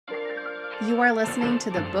You are listening to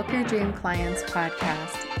the Book Your Dream Clients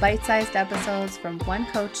podcast, bite-sized episodes from one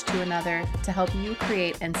coach to another to help you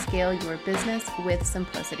create and scale your business with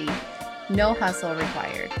simplicity. No hustle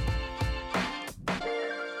required.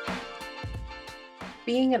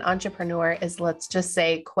 Being an entrepreneur is, let's just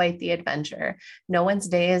say, quite the adventure. No one's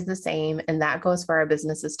day is the same, and that goes for our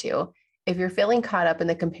businesses too. If you're feeling caught up in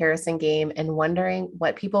the comparison game and wondering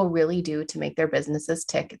what people really do to make their businesses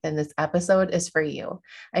tick, then this episode is for you.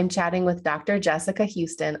 I'm chatting with Dr. Jessica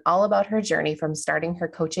Houston all about her journey from starting her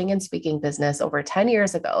coaching and speaking business over 10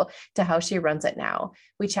 years ago to how she runs it now.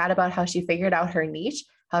 We chat about how she figured out her niche,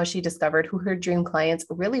 how she discovered who her dream clients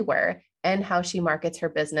really were, and how she markets her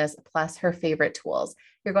business, plus her favorite tools.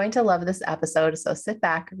 You're going to love this episode, so sit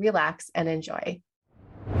back, relax, and enjoy.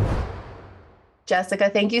 Jessica,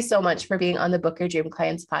 thank you so much for being on the Book Your Dream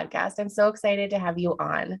Clients podcast. I'm so excited to have you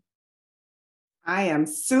on. I am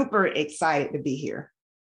super excited to be here.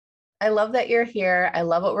 I love that you're here. I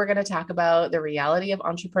love what we're going to talk about, the reality of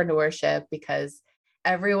entrepreneurship, because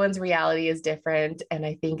everyone's reality is different. And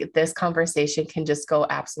I think this conversation can just go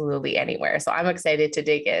absolutely anywhere. So I'm excited to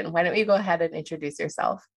dig in. Why don't you go ahead and introduce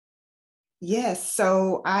yourself? Yes,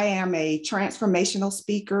 so I am a transformational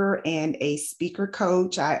speaker and a speaker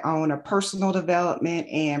coach. I own a personal development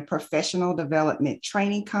and professional development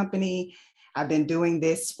training company. I've been doing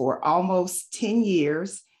this for almost 10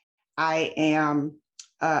 years. I am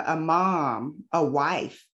a mom, a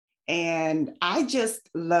wife, and I just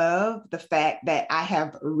love the fact that I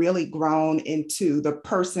have really grown into the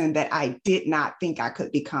person that I did not think I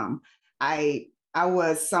could become. I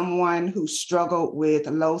was someone who struggled with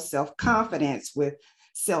low self-confidence, with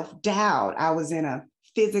self-doubt. I was in a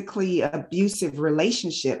physically abusive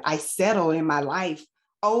relationship. I settled in my life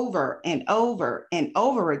over and over and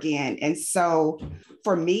over again. And so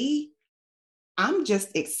for me, I'm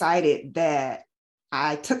just excited that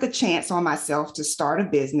I took a chance on myself to start a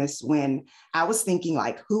business when I was thinking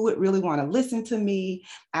like, who would really want to listen to me?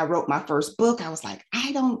 I wrote my first book. I was like,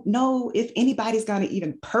 I don't know if anybody's going to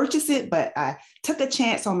even purchase it, but I took a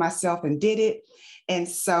chance on myself and did it. And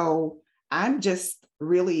so I'm just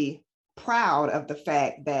really proud of the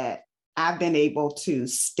fact that I've been able to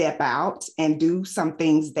step out and do some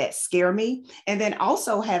things that scare me, and then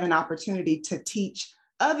also have an opportunity to teach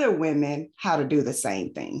other women how to do the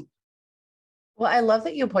same thing. Well, I love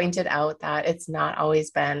that you pointed out that it's not always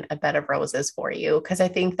been a bed of roses for you, because I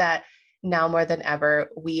think that now more than ever,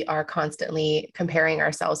 we are constantly comparing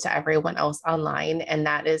ourselves to everyone else online. And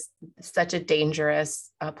that is such a dangerous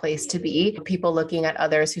place to be. People looking at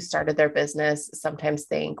others who started their business sometimes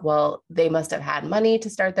think, well, they must have had money to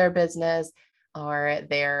start their business, or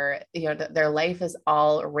their life is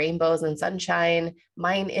all rainbows and sunshine.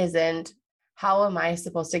 Mine isn't. How am I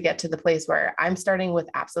supposed to get to the place where I'm starting with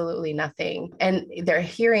absolutely nothing? And they're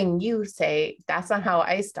hearing you say, that's not how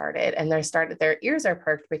I started. And their ears are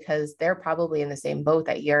perked because they're probably in the same boat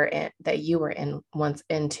that you were in once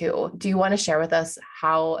in too. Do you want to share with us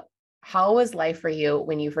how was life for you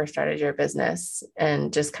when you first started your business,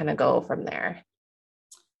 and just kind of go from there?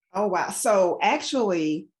 Oh, wow. So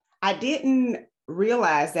actually, I didn't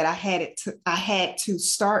realize that I had to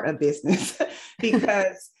start a business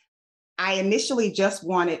because I initially just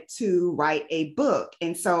wanted to write a book.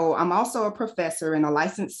 And so I'm also a professor and a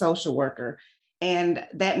licensed social worker. And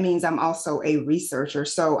that means I'm also a researcher.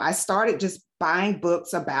 So I started just buying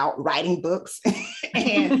books about writing books.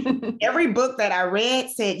 And every book that I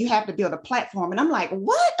read said, you have to build a platform. And I'm like,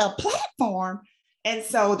 what, a platform? And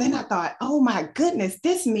so then I thought, oh my goodness,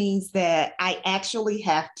 this means that I actually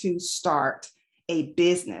have to start a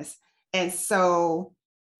business. And so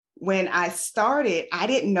when I started, I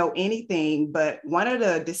didn't know anything, but one of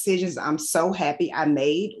the decisions I'm so happy I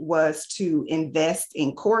made was to invest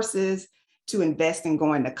in courses, to invest in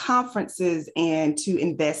going to conferences, and to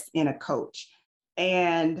invest in a coach.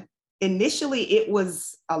 And initially it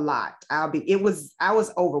was a lot. I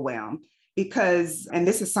was overwhelmed because, and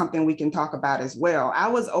this is something we can talk about as well. I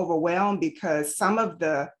was overwhelmed because some of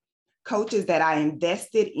the coaches that I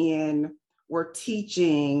invested in were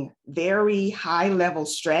teaching very high level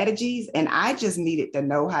strategies. And I just needed to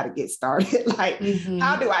know how to get started. Like,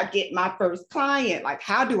 how do I get my first client? Like,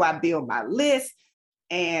 how do I build my list?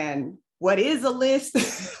 And what is a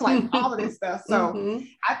list? Like all of this stuff. So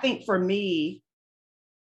I think for me,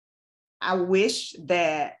 I wish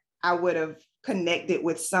that I would have connected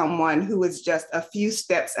with someone who was just a few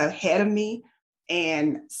steps ahead of me,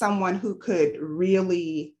 and someone who could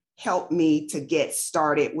really help me to get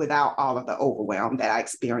started without all of the overwhelm that I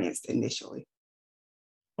experienced initially.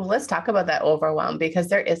 Well, let's talk about that overwhelm, because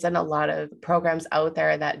there isn't a lot of programs out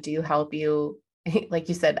there that do help you. Like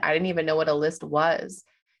you said, I didn't even know what a list was.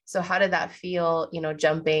 So how did that feel,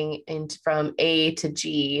 jumping into from A to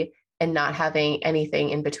G and not having anything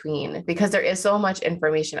in between? Because there is so much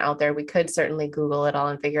information out there. We could certainly Google it all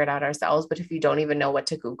and figure it out ourselves. But if you don't even know what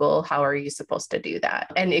to Google, how are you supposed to do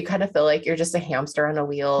that? And you kind of feel like you're just a hamster on a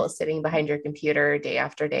wheel sitting behind your computer day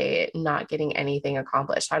after day, not getting anything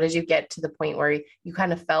accomplished. How did you get to the point where you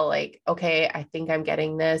kind of felt like, okay, I think I'm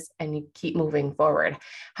getting this, and you keep moving forward?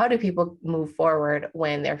 How do people move forward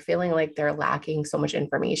when they're feeling like they're lacking so much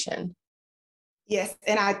information? Yes.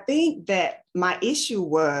 And I think that my issue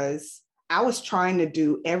was I was trying to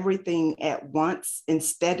do everything at once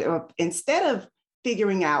instead of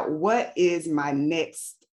figuring out what is my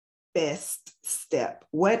next best step.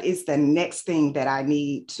 What is the next thing that I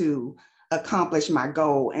need to accomplish my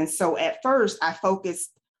goal? And so at first I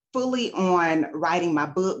focused fully on writing my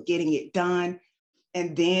book, getting it done.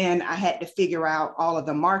 And then I had to figure out all of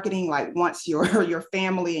the marketing. Like once your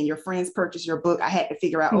family and your friends purchase your book, I had to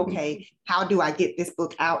figure out, okay, how do I get this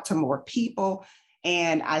book out to more people?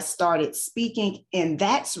 And I started speaking. And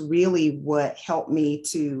that's really what helped me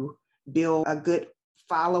to build a good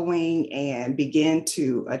following and begin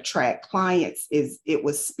to attract clients. Is it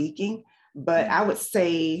was speaking. But I would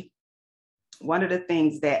say one of the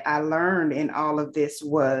things that I learned in all of this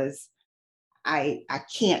was I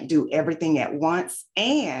can't do everything at once,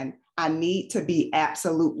 and I need to be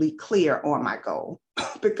absolutely clear on my goal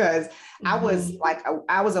because I was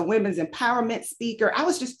I was a women's empowerment speaker. I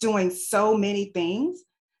was just doing so many things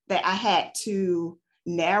that I had to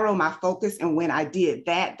narrow my focus. And when I did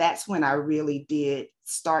that, that's when I really did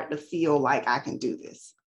start to feel like I can do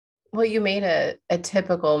this. Well, you made a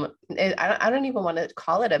typical, I don't even want to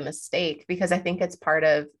call it a mistake, because I think it's part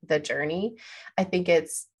of the journey. I think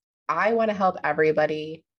I want to help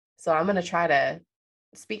everybody. So I'm going to try to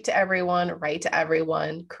speak to everyone, write to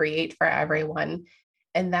everyone, create for everyone.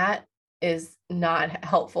 And that is not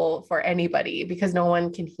helpful for anybody, because no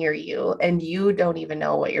one can hear you and you don't even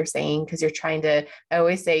know what you're saying, because I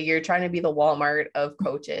always say you're trying to be the Walmart of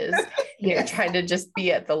coaches. Yes. You're trying to just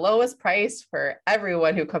be at the lowest price for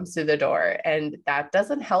everyone who comes through the door. And that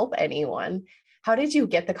doesn't help anyone. How did you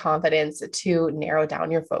get the confidence to narrow down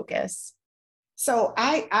your focus? So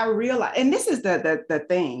I realized, and this is the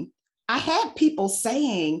thing, I had people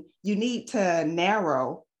saying you need to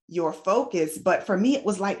narrow your focus, but for me it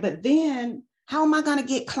was like, but then how am I going to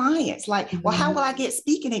get clients? Like, well, how will I get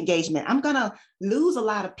speaking engagement? I'm going to lose a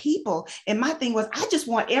lot of people. And my thing was, I just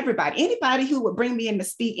want anybody who would bring me in to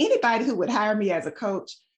speak, anybody who would hire me as a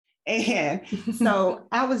coach. And so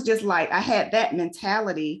I was just like, I had that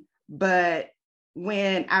mentality. But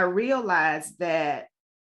when I realized that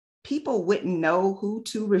people wouldn't know who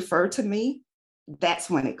to refer to me,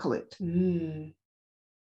 that's when it clicked.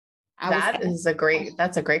 That's a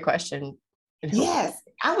great question. Yes,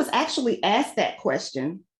 I was actually asked that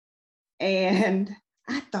question, and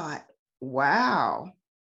I thought, wow,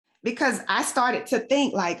 because I started to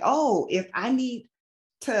think like, oh, if I need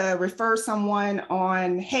to refer someone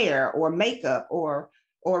on hair or makeup or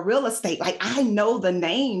real estate, like I know the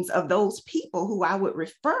names of those people who I would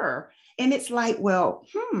refer. And it's like, well,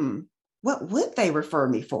 what would they refer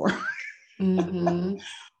me for? Mm-hmm.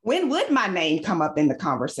 When would my name come up in the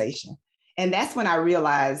conversation? And that's when I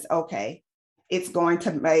realized, okay, it's going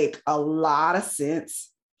to make a lot of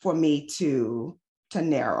sense for me to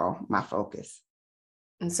narrow my focus.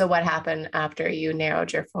 And so what happened after you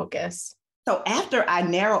narrowed your focus? So after I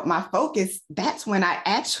narrowed my focus, that's when I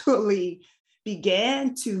actually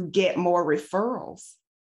began to get more referrals.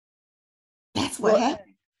 That's what happened.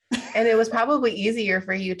 And it was probably easier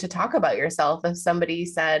for you to talk about yourself. If somebody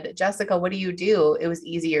said, Jessica, what do you do? It was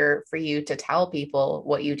easier for you to tell people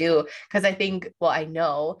what you do. Because I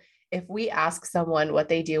know if we ask someone what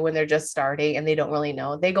they do when they're just starting and they don't really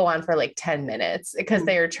know, they go on for like 10 minutes because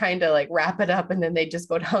they are trying to like wrap it up. And then they just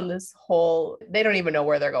go down this whole, they don't even know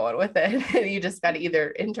where they're going with it. And you just got to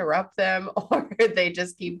either interrupt them or they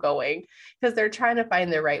just keep going because they're trying to find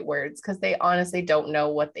the right words because they honestly don't know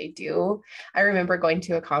what they do. I remember going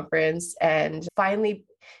to a conference and finally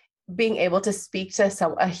being able to speak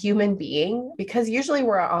to a human being, because usually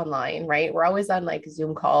we're online, right? We're always on like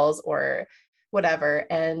Zoom calls or whatever.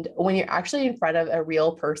 And when you're actually in front of a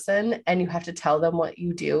real person and you have to tell them what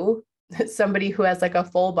you do, somebody who has like a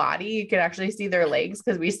full body, you can actually see their legs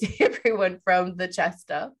because we see everyone from the chest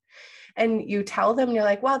up. And you tell them, you're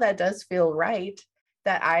like, wow, that does feel right,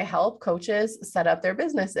 that I help coaches set up their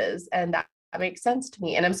businesses. And that makes sense to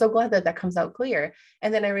me. And I'm so glad that comes out clear.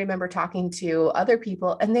 And then I remember talking to other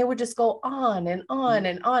people and they would just go on and on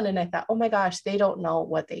and on. And I thought, oh my gosh, they don't know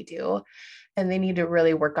what they do. And they need to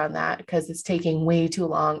really work on that because it's taking way too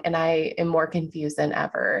long and I am more confused than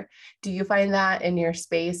ever. Do you find that in your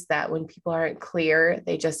space that when people aren't clear,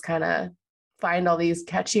 they just kind of find all these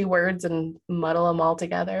catchy words and muddle them all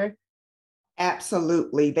together?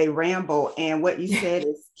 Absolutely. They ramble. And what you said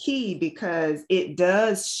is key because it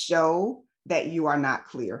does show that you are not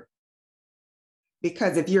clear.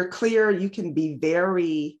 Because if you're clear, you can be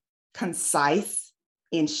very concise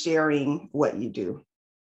in sharing what you do.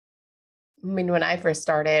 I mean, when I first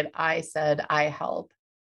started, I said, I help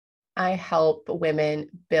women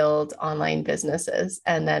build online businesses.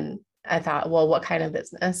 And then I thought, well, what kind of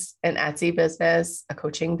business? An Etsy business, a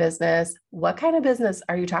coaching business? What kind of business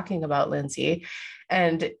are you talking about, Lindsay?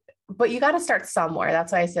 And but you got to start somewhere.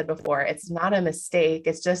 That's why I said before, it's not a mistake,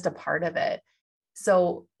 it's just a part of it.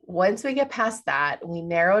 So once we get past that, we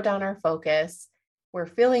narrow down our focus. We're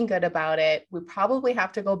feeling good about it. We probably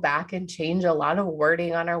have to go back and change a lot of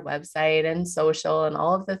wording on our website and social and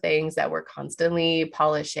all of the things that we're constantly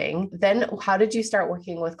polishing. Then, how did you start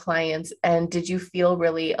working with clients? And did you feel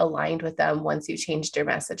really aligned with them once you changed your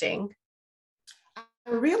messaging? I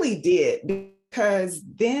really did because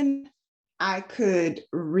then I could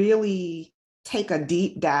really take a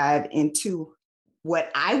deep dive into what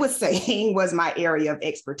I was saying was my area of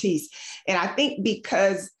expertise. And I think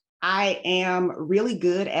because I am really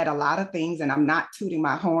good at a lot of things, and I'm not tooting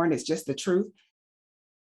my horn, it's just the truth.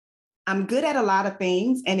 I'm good at a lot of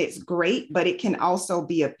things and it's great, but it can also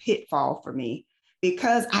be a pitfall for me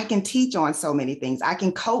because I can teach on so many things. I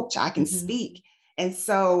can coach, I can Mm-hmm. speak. And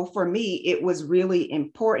so for me, it was really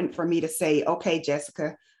important for me to say, okay,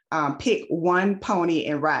 Jessica, pick one pony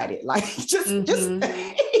and ride it. Like Mm-hmm.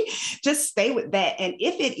 just stay with that. And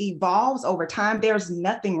if it evolves over time, there's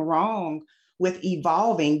nothing wrong with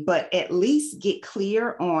evolving, but at least get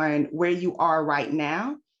clear on where you are right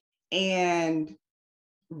now and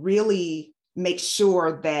really make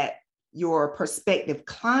sure that your prospective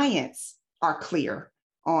clients are clear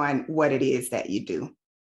on what it is that you do.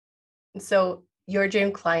 So your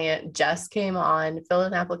dream client just came on, filled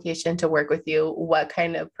an application to work with you. What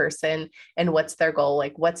kind of person and what's their goal?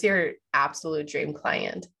 Like, what's your absolute dream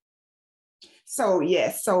client? So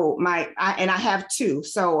yes, and I have two.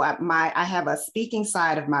 So I have a speaking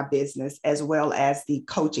side of my business as well as the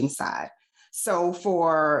coaching side. So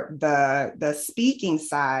for the speaking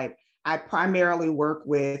side, I primarily work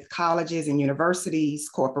with colleges and universities,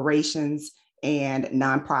 corporations, and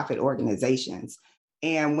nonprofit organizations.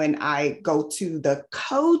 And when I go to the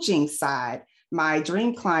coaching side, my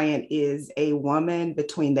dream client is a woman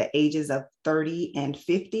between the ages of 30 and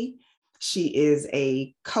 50. She is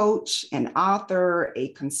a coach, an author, a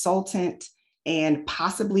consultant, and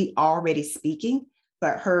possibly already speaking.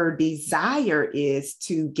 But her desire is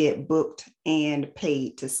to get booked and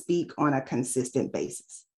paid to speak on a consistent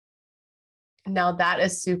basis. Now that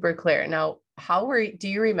is super clear. Now, do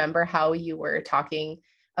you remember how you were talking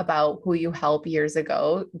about who you help years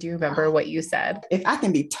ago? Do you remember what you said? If I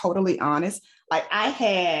can be totally honest, like I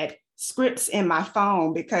had scripts in my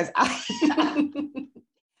phone because I could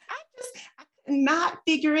not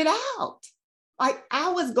figure it out. Like I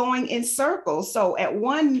was going in circles. So at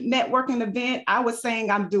one networking event, I was saying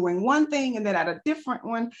I'm doing one thing, and then at a different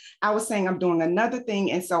one, I was saying I'm doing another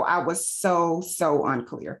thing. And so I was so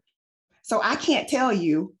unclear. So I can't tell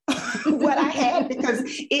you what I had because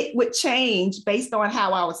it would change based on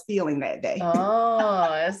how I was feeling that day.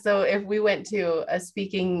 Oh, so if we went to a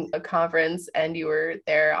speaking conference and you were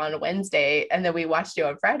there on a Wednesday and then we watched you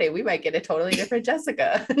on Friday, we might get a totally different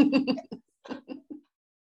Jessica.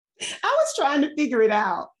 I was trying to figure it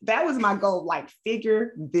out. That was my goal, like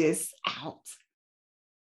figure this out.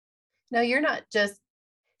 No, you're not just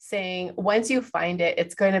saying once you find it,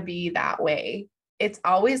 it's going to be that way. It's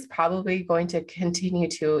always probably going to continue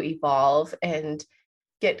to evolve and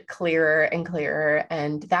get clearer and clearer.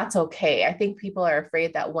 And that's okay. I think people are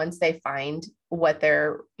afraid that once they find what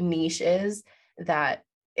their niche is, that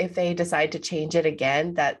if they decide to change it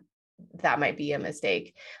again, that might be a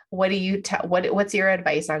mistake. What do you what's your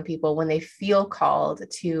advice on people when they feel called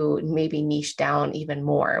to maybe niche down even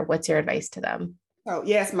more? What's your advice to them? So,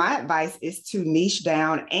 yes, my advice is to niche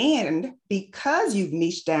down. And because you've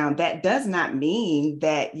niched down, that does not mean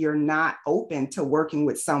that you're not open to working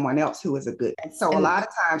with someone else who is a good. And so, a And lot of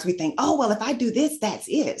times we think, oh, well, if I do this, that's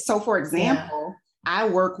it. So, for yeah. example, I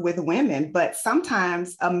work with women, but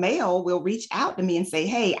sometimes a male will reach out to me and say,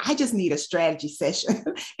 hey, I just need a strategy session.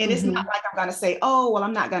 And it's not Mm-hmm. like I'm going to say, oh, well,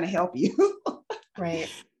 I'm not going to help you.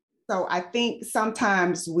 Right. So I think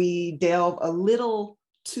sometimes we delve a little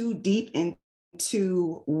too deep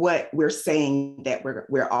into what we're saying that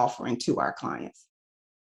we're offering to our clients.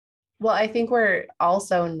 Well, I think we're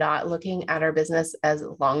also not looking at our business as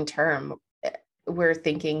long term. We're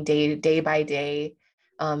thinking day by day,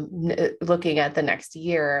 looking at the next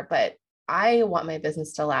year. But I want my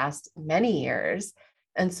business to last many years,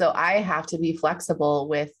 and so I have to be flexible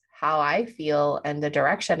with how I feel and the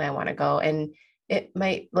direction I want to go. And it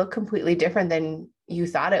might look completely different than you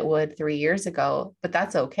thought it would 3 years ago, but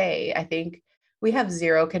that's okay. I think we have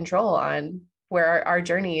zero control on where our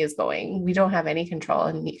journey is going. We don't have any control,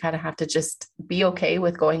 and you kind of have to just be okay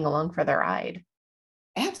with going along for the ride.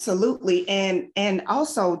 Absolutely. And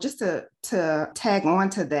also just to tag on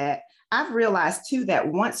to that, I've realized too that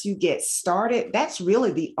once you get started, that's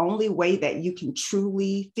really the only way that you can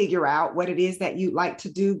truly figure out what it is that you like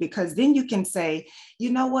to do, because then you can say,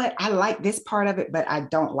 you know what, I like this part of it, but I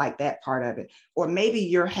don't like that part of it. Or maybe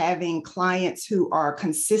you're having clients who are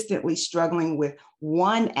consistently struggling with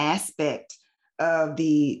one aspect of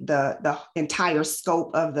the entire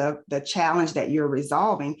scope of the challenge that you're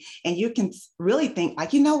resolving. And you can really think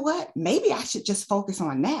like, you know what, maybe I should just focus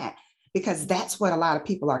on that, because that's what a lot of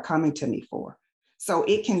people are coming to me for. So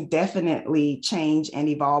it can definitely change and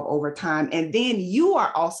evolve over time. And then you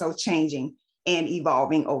are also changing and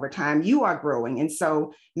evolving over time. You are growing. And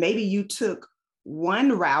so maybe you took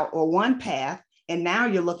one route or one path, and now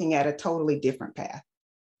you're looking at a totally different path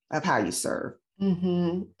of how you serve.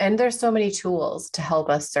 Mm-hmm. And there's so many tools to help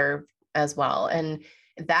us serve as well. And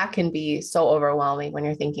that can be so overwhelming when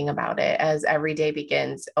you're thinking about it as every day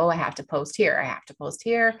begins. Oh, I have to post here. I have to post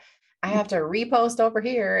here. I have to repost over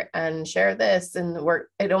here and share this. And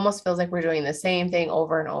it almost feels like we're doing the same thing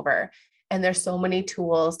over and over. And there's so many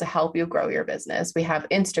tools to help you grow your business. We have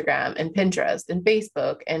Instagram and Pinterest and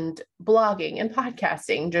Facebook and blogging and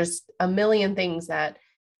podcasting, just a million things that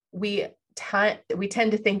we we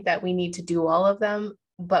tend to think that we need to do all of them,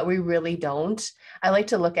 but we really don't. I like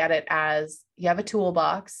to look at it as you have a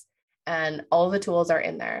toolbox and all the tools are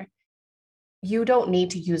in there. You don't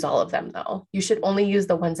need to use all of them though. You should only use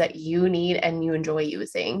the ones that you need and you enjoy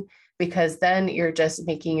using, because then you're just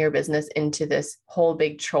making your business into this whole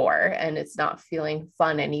big chore and it's not feeling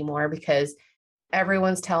fun anymore, because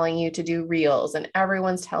everyone's telling you to do reels and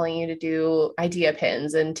everyone's telling you to do idea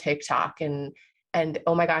pins and TikTok and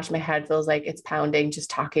oh my gosh, my head feels like it's pounding just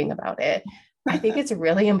talking about it. I think it's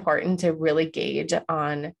really important to really gauge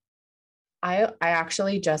on I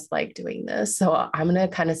actually just like doing this. So I'm going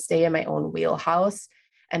to kind of stay in my own wheelhouse,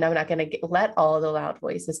 and I'm not going to let all the loud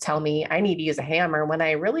voices tell me I need to use a hammer when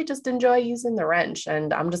I really just enjoy using the wrench,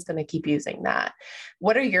 and I'm just going to keep using that.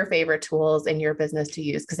 What are your favorite tools in your business to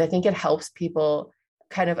use? Because I think it helps people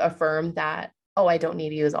kind of affirm that, oh, I don't need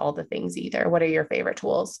to use all the things either. What are your favorite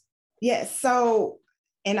tools? Yes. So,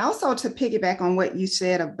 and also to piggyback on what you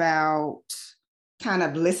said about kind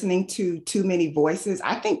of listening to too many voices,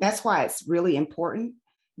 I think that's why it's really important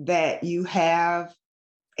that you have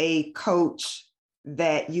a coach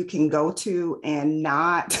that you can go to and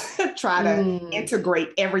not try to integrate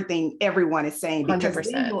everything everyone is saying, because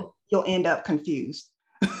then 100%. you'll end up confused.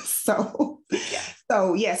 so,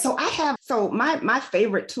 Yeah. so I have, so my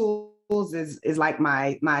favorite tools is like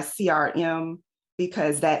my CRM,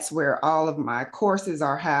 because that's where all of my courses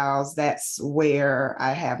are housed. That's where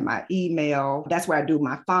I have my email. That's where I do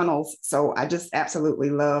my funnels. So I just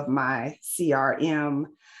absolutely love my CRM.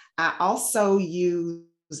 I also use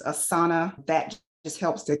Asana. That just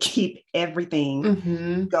helps to keep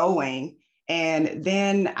everything going. And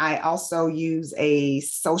then I also use a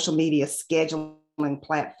social media scheduling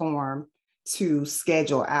platform to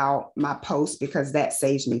schedule out my posts, because that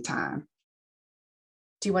saves me time.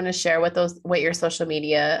 Do you want to share what your social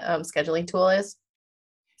media scheduling tool is?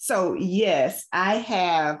 So yes, I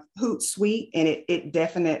have Hootsuite, and it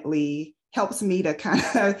definitely helps me to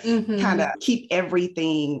kind of keep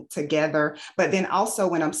everything together. But then also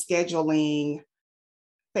when I'm scheduling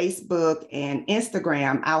Facebook and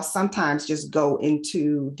Instagram, I'll sometimes just go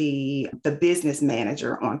into the business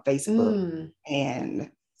manager on Facebook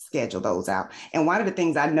and schedule those out. And one of the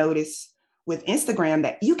things I noticed with Instagram,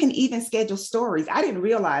 that you can even schedule stories. I didn't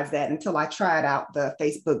realize that until I tried out the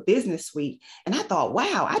Facebook Business Suite, and I thought,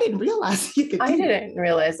 wow, I didn't realize you could I do that. didn't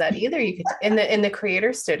realize that either. You could in the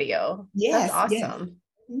creator studio. That's Yes, yes. awesome,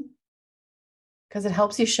 because it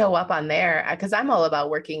helps you show up on there. Because I'm all about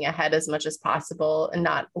working ahead as much as possible and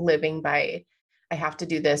not living by, I have to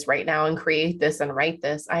do this right now and create this and write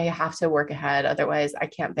this. I have to work ahead. Otherwise, I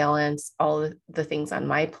can't balance all the things on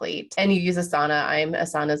my plate. And you use Asana. I'm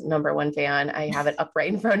Asana's number one fan. I have it up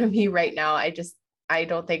right in front of me right now. I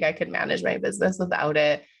don't think I could manage my business without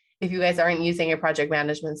it. If you guys aren't using a project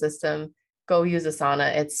management system, go use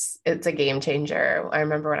Asana. It's a game changer. I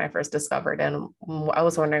remember when I first discovered it, and I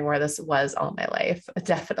was wondering where this was all my life. I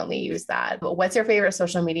definitely use that. But what's your favorite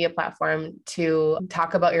social media platform to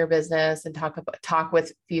talk about your business and talk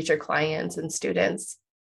with future clients and students?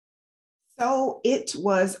 So it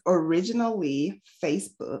was originally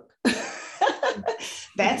Facebook.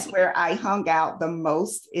 That's where I hung out the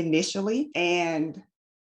most initially. And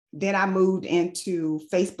then I moved into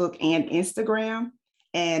Facebook and Instagram.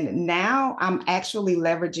 And now I'm actually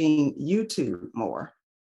leveraging YouTube more.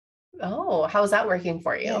 Oh, how's that working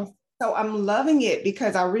for Yes. you? So I'm loving it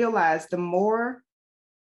because I realize the more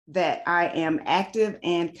that I am active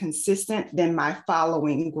and consistent, then my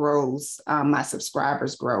following grows, my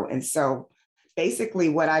subscribers grow. And so basically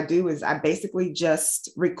what I do is I basically just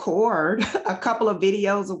record a couple of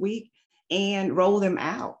videos a week and roll them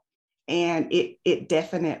out. And it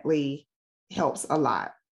definitely helps a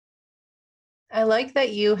lot. I like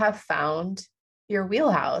that you have found your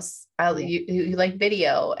wheelhouse. Yeah. You like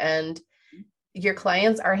video and your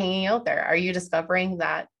clients are hanging out there. Are you discovering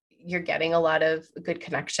that you're getting a lot of good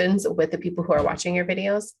connections with the people who are watching your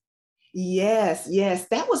videos? Yes, yes.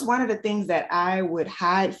 That was one of the things that I would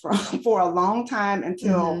hide from for a long time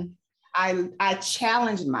until Mm-hmm. I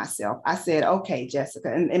challenged myself. I said, okay, Jessica,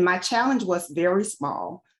 and my challenge was very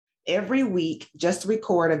small. Every week, just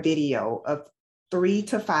record a video of 3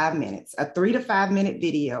 to 5 minutes, a 3 to 5 minute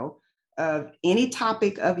video of any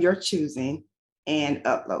topic of your choosing and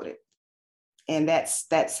upload it. And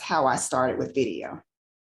that's how I started with video.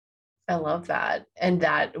 I love that. And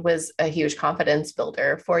that was a huge confidence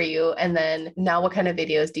builder for you. And then now, what kind of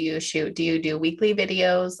videos do you shoot? Do you do weekly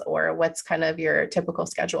videos or what's kind of your typical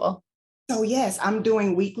schedule? So yes, I'm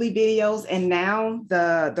doing weekly videos, and now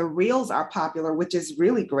the reels are popular, which is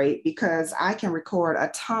really great because I can record a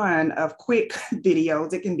ton of quick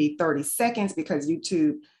videos. It can be 30 seconds because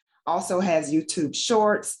YouTube also has YouTube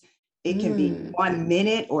Shorts. It can be Mm. 1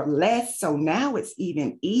 minute or less. So now it's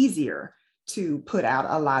even easier to put out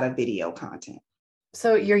a lot of video content.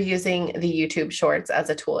 So you're using the YouTube Shorts as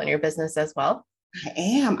a tool in your business as well? I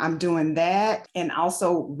am. I'm doing that, and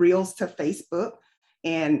also reels to Facebook.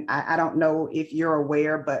 And I don't know if you're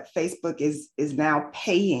aware, but Facebook is now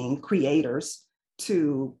paying creators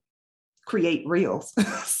to create reels.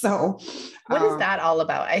 So What is that all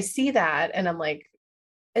about? I see that and I'm like,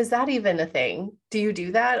 is that even a thing? Do you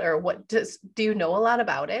do that or do you know a lot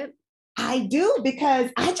about it? I do because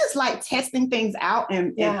I just like testing things out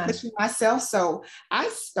and Yeah. pushing myself. So I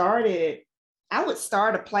would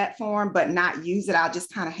start a platform, but not use it. I'll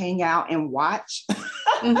just kind of hang out and watch.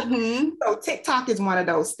 Mm-hmm. So TikTok is one of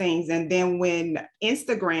those things. And then when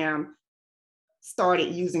Instagram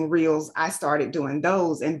started using reels, I started doing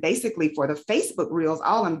those. And basically for the Facebook reels,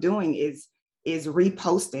 all I'm doing is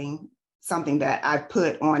reposting something that I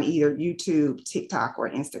put on either YouTube, TikTok, or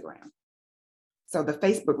Instagram. So the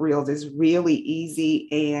Facebook reels is really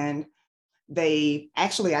easy, and I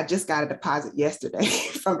just got a deposit yesterday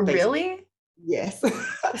from Facebook. Really? Yes.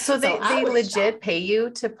 So So I they was shocked. legit pay you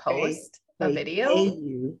to They post a they pay video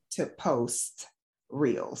you to post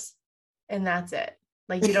reels. and that's it.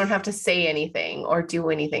 Like you don't have to say anything or do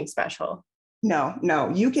anything special. No, no,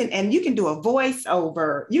 you can do a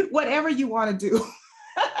voiceover, whatever you want to do.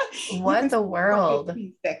 You What can the speak for world?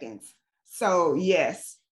 15 seconds. So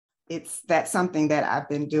yes, that's something that I've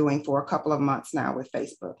been doing for a couple of months now with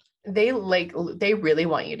Facebook. They really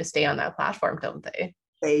want you to stay on that platform, don't they?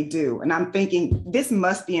 They do. And I'm thinking this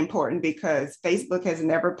must be important because Facebook has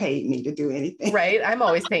never paid me to do anything. Right? I'm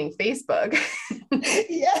always paying Facebook.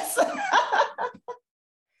 Yes.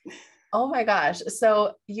 Oh my gosh.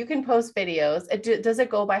 So you can post videos. Does it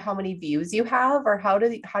go by how many views you have or how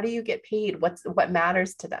do you get paid? What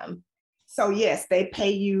matters to them? So yes, they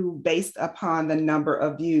pay you based upon the number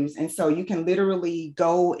of views. And so you can literally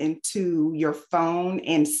go into your phone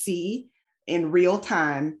and see in real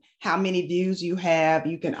time how many views you have.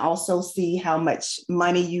 You can also see how much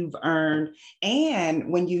money you've earned.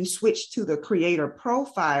 And when you switch to the creator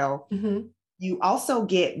profile, Mhm. you also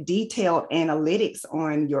get detailed analytics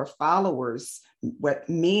on your followers, what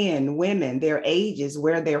men, women, their ages,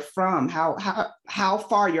 where they're from, how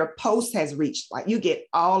far your post has reached. Like you get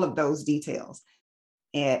all of those details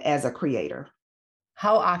as a creator.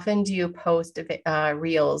 How often do you post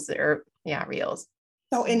reels or yeah, reels?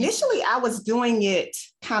 So initially I was doing it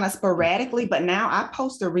kind of sporadically, but now I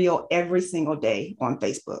post a reel every single day on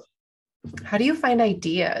Facebook. How do you find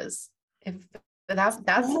ideas? If that's the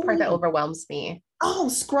part that Scrolling. overwhelms me. Oh,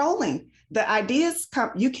 scrolling. The ideas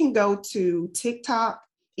come, you can go to TikTok,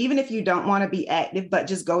 even if you don't want to be active, but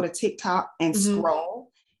just go to TikTok and Mhm.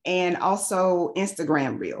 scroll. and also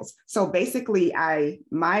Instagram reels. So basically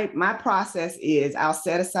my process is I'll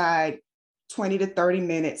set aside 20 to 30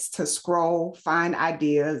 minutes to scroll, find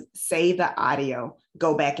ideas, save the audio,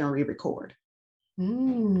 go back and re-record.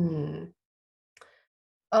 Mm.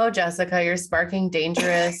 Oh, Jessica, you're sparking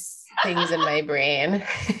dangerous things in my brain.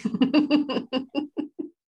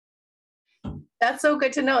 That's so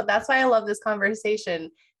good to know. That's why I love this conversation.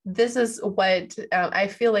 This is what I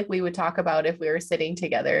feel like we would talk about if we were sitting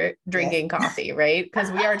together Yes. drinking coffee, right?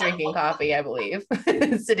 Because we are drinking coffee, I believe,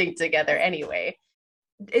 sitting together anyway.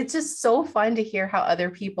 It's just so fun to hear how other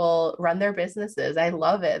people run their businesses. I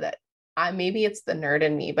love it. Maybe it's the nerd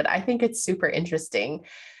in me, but I think it's super interesting.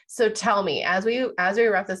 So tell me, as we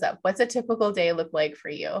wrap this up, what's a typical day look like for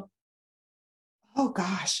you? Oh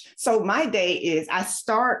gosh. So my day is I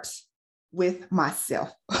start with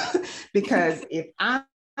myself because if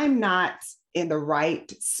I'm not in the right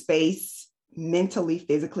space mentally,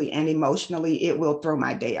 physically, and emotionally, it will throw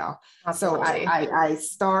my day off. So Absolutely. I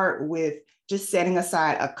start with just setting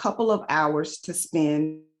aside a couple of hours to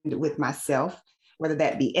spend with myself, whether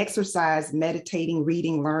that be exercise, meditating,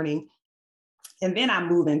 reading, learning. And then I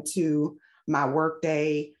move into my work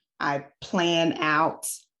day. I plan out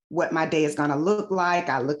what my day is going to look like.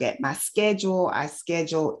 I look at my schedule. I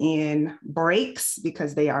schedule in breaks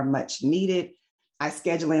because they are much needed. I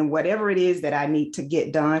schedule in whatever it is that I need to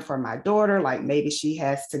get done for my daughter, like maybe she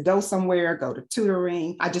has to go somewhere, go to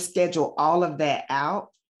tutoring. I just schedule all of that out.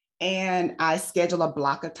 And I schedule a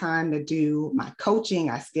block of time to do my coaching.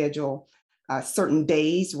 I schedule certain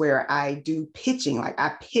days where I do pitching, like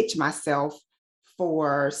I pitch myself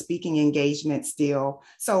for speaking engagement still.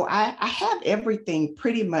 So I have everything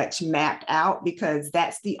pretty much mapped out because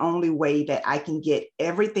that's the only way that I can get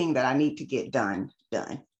everything that I need to get done.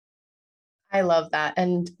 I love that.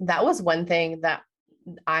 And that was one thing that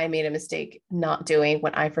I made a mistake not doing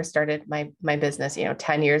when I first started my business,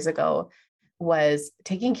 10 years ago, was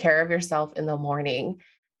taking care of yourself in the morning.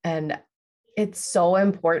 And it's so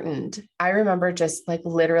important. I remember just like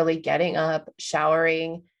literally getting up,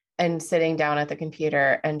 showering, and sitting down at the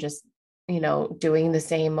computer and just, doing the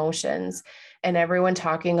same motions and everyone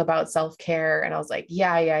talking about self-care. And I was like,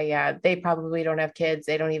 yeah, yeah, yeah. They probably don't have kids.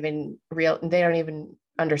 They don't even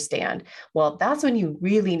understand. Well, that's when you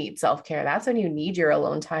really need self-care. That's when you need your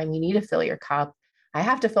alone time. You need to fill your cup. I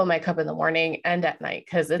have to fill my cup in the morning and at night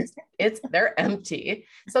because they're empty.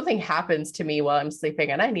 Something happens to me while I'm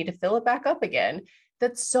sleeping and I need to fill it back up again.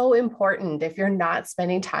 That's so important. If you're not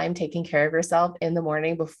spending time taking care of yourself in the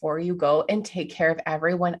morning before you go and take care of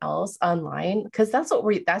everyone else online, because that's what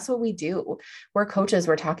we do. We're coaches.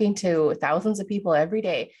 We're talking to thousands of people every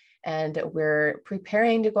day and we're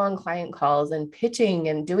preparing to go on client calls and pitching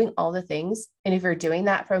and doing all the things. And if you're doing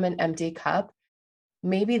that from an empty cup,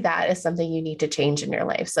 maybe that is something you need to change in your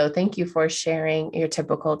life. So thank you for sharing your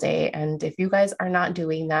typical day. And if you guys are not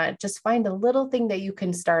doing that, just find a little thing that you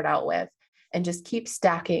can start out with and just keep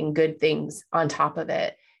stacking good things on top of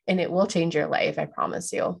it. And it will change your life. I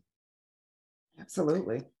promise you.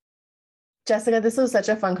 Absolutely. Jessica, this was such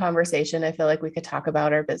a fun conversation. I feel like we could talk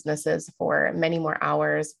about our businesses for many more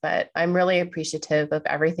hours, but I'm really appreciative of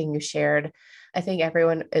everything you shared. I think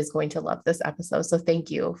everyone is going to love this episode. So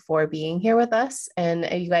thank you for being here with us. And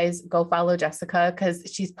you guys go follow Jessica because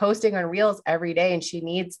she's posting on Reels every day and she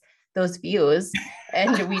needs those views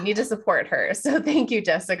and we need to support her. So thank you,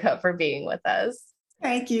 Jessica, for being with us.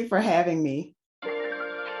 Thank you for having me.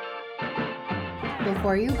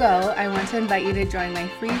 Before you go, I want to invite you to join my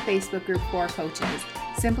free Facebook group for coaches.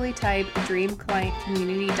 Simply type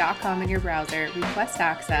dreamclientcommunity.com in your browser, request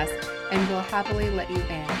access, and we'll happily let you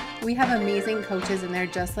in. We have amazing coaches in there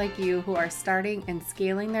just like you who are starting and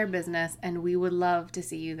scaling their business, and we would love to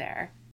see you there.